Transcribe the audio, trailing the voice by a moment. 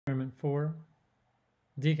4,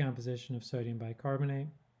 decomposition of sodium bicarbonate,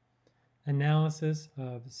 analysis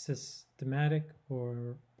of systematic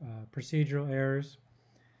or procedural errors.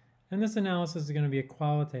 And this analysis is going to be a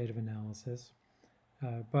qualitative analysis.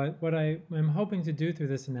 But what I am hoping to do through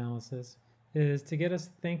this analysis is to get us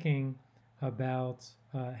thinking about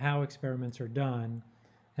how experiments are done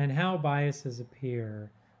and how biases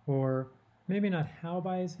appear, or maybe not how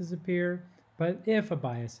biases appear, but if a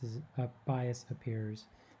bias appears.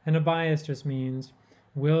 And a bias just means,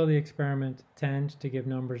 will the experiment tend to give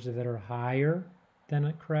numbers that are higher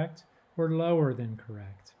than correct or lower than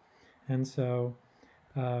correct? And so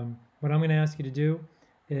what I'm going to ask you to do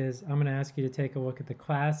is I'm going to ask you to take a look at the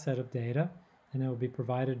class set of data, and it will be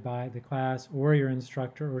provided by the class or your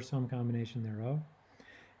instructor or some combination thereof.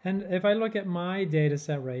 And if I look at my data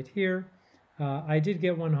set right here, I did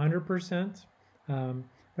get 100%,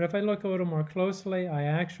 but if I look a little more closely, I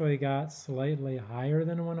actually got slightly higher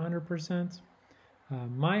than 100%.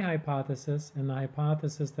 My hypothesis, and the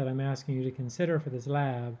hypothesis that I'm asking you to consider for this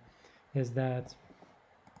lab, is that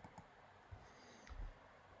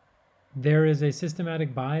there is a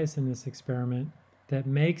systematic bias in this experiment that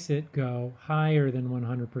makes it go higher than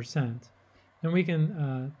 100%. And we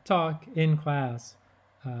can talk in class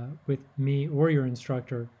with me or your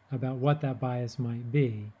instructor about what that bias might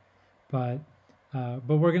be. But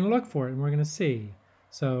we're going to look for it and we're going to see.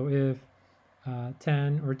 So if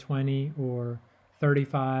 10 or 20 or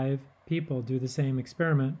 35 people do the same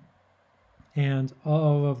experiment and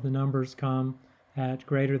all of the numbers come at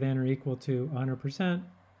greater than or equal to 100%,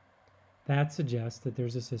 that suggests that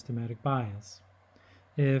there's a systematic bias.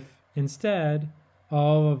 If instead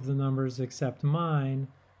all of the numbers except mine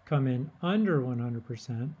come in under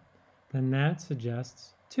 100%, then that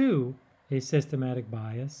suggests to a systematic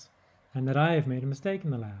bias and that I have made a mistake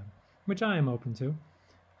in the lab, which I am open to.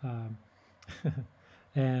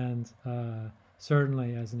 And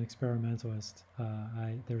certainly as an experimentalist,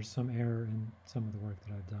 there's some error in some of the work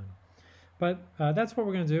that I've done. But that's what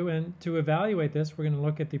we're going to do. And to evaluate this, we're going to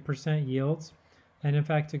look at the percent yields. And in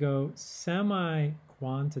fact, to go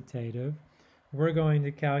semi-quantitative, we're going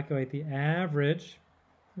to calculate the average.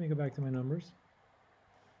 Let me go back to my numbers.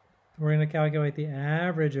 We're going to calculate the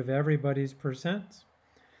average of everybody's percent.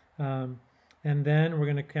 And then we're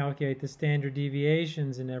going to calculate the standard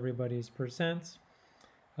deviations in everybody's percents.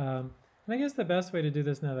 And I guess the best way to do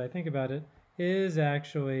this, now that I think about it, is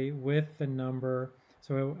actually with the number.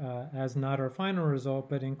 So as not our final result,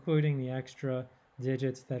 but including the extra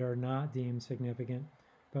digits that are not deemed significant,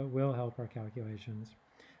 but will help our calculations.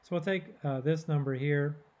 So we'll take this number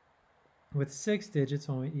here with 6 digits,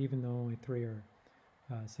 even though only 3 are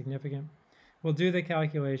significant. We'll do the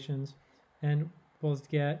calculations, and we'll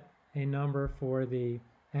get a number for the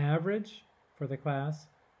average for the class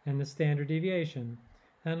and the standard deviation.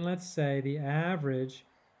 And let's say the average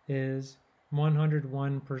is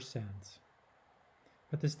 101%.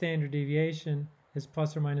 But the standard deviation is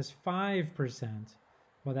plus or minus 5%.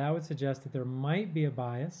 Well, that would suggest that there might be a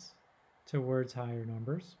bias towards higher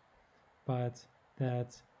numbers, but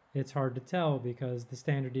that it's hard to tell because the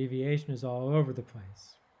standard deviation is all over the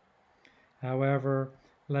place. However,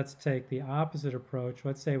 let's take the opposite approach.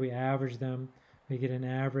 Let's say we average them. We get an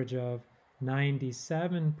average of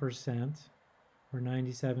 97% or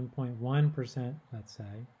 97.1%, let's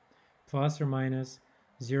say, plus or minus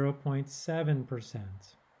 0.7%.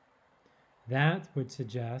 That would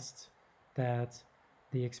suggest that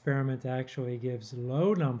the experiment actually gives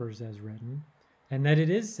low numbers as written, and that it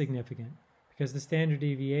is significant because the standard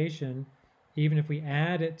deviation, even if we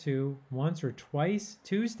add it to once or twice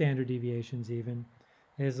 2 standard deviations even,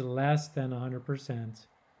 is less than 100%,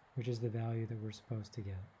 which is the value that we're supposed to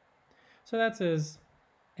get. So that's as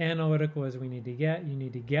analytical as we need to get. You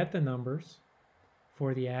need to get the numbers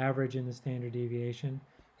for the average and the standard deviation,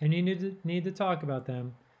 and you need to talk about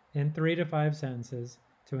them in 3 to 5 sentences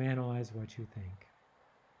to analyze what you think.